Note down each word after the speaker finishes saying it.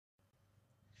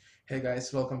Hey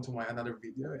guys, welcome to my another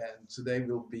video, and today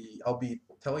I'll be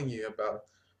telling you about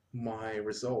my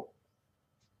result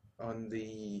on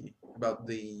the about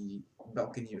the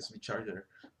Belkin USB charger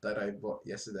that I bought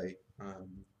yesterday.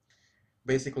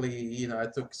 Basically, I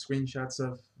took screenshots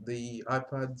of the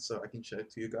iPad so I can show it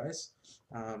to you guys.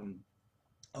 Um,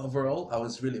 Overall, I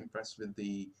was really impressed with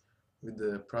the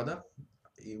product.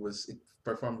 It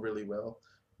performed really well.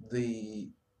 The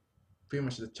Pretty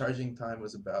much the charging time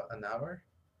was about an hour,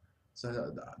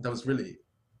 so that was really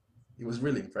it was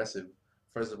really impressive.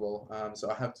 First of all,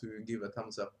 so I have to give a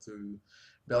thumbs up to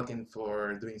Belkin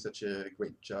for doing such a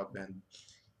great job and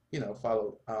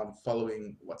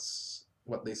following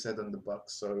what they said on the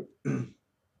box. So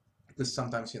because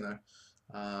sometimes they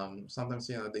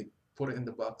put it in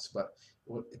the box, but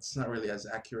it's not really as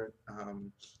accurate.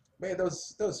 But yeah, that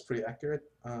was pretty accurate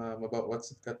about about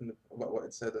what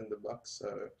it said in the box.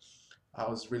 So I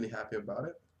was really happy about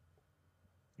it,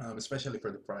 especially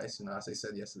for the price. As I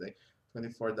said yesterday,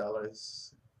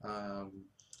 $24. Um,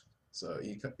 so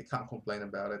you can't complain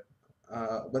about it.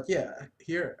 But yeah,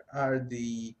 here are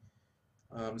the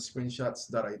screenshots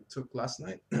that I took last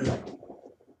night.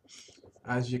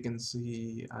 As you can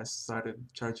see, I started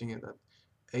charging it at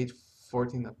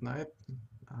 8:14 at night.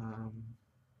 Um,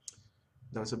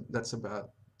 that's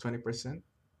about 20%.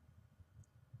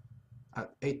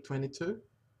 At 8:22,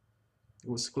 it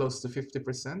was close to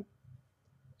 50%.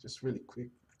 Just really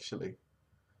quick, actually.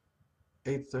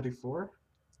 8:34,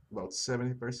 about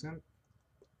 70%.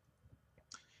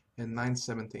 And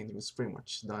 9:17 it was pretty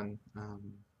much done.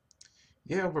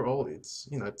 Yeah, overall it's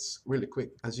really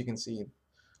quick, as you can see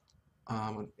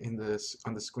in this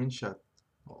on the screenshot,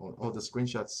 all the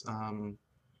screenshots.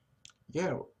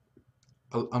 Yeah,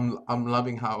 I'm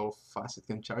loving how fast it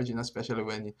can charge, especially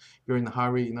when you're in a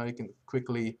hurry. You can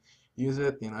quickly use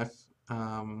it,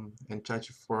 and charge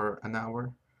it for an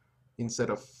hour instead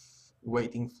of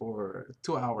waiting for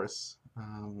 2 hours.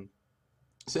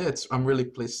 So yeah, I'm really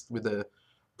pleased with the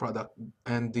product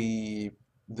and the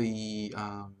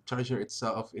charger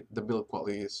itself. The build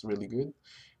quality is really good.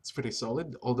 It's pretty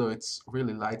solid, although it's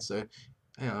really light. So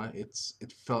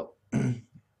it felt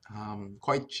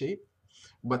quite cheap,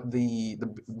 but the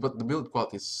build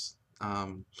quality is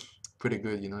pretty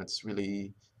good. It's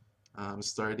really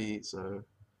sturdy. So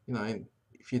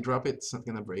if you drop it, it's not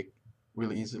gonna break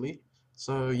really easily.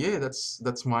 So yeah,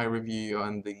 that's my review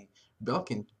on the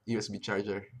Belkin USB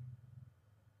charger.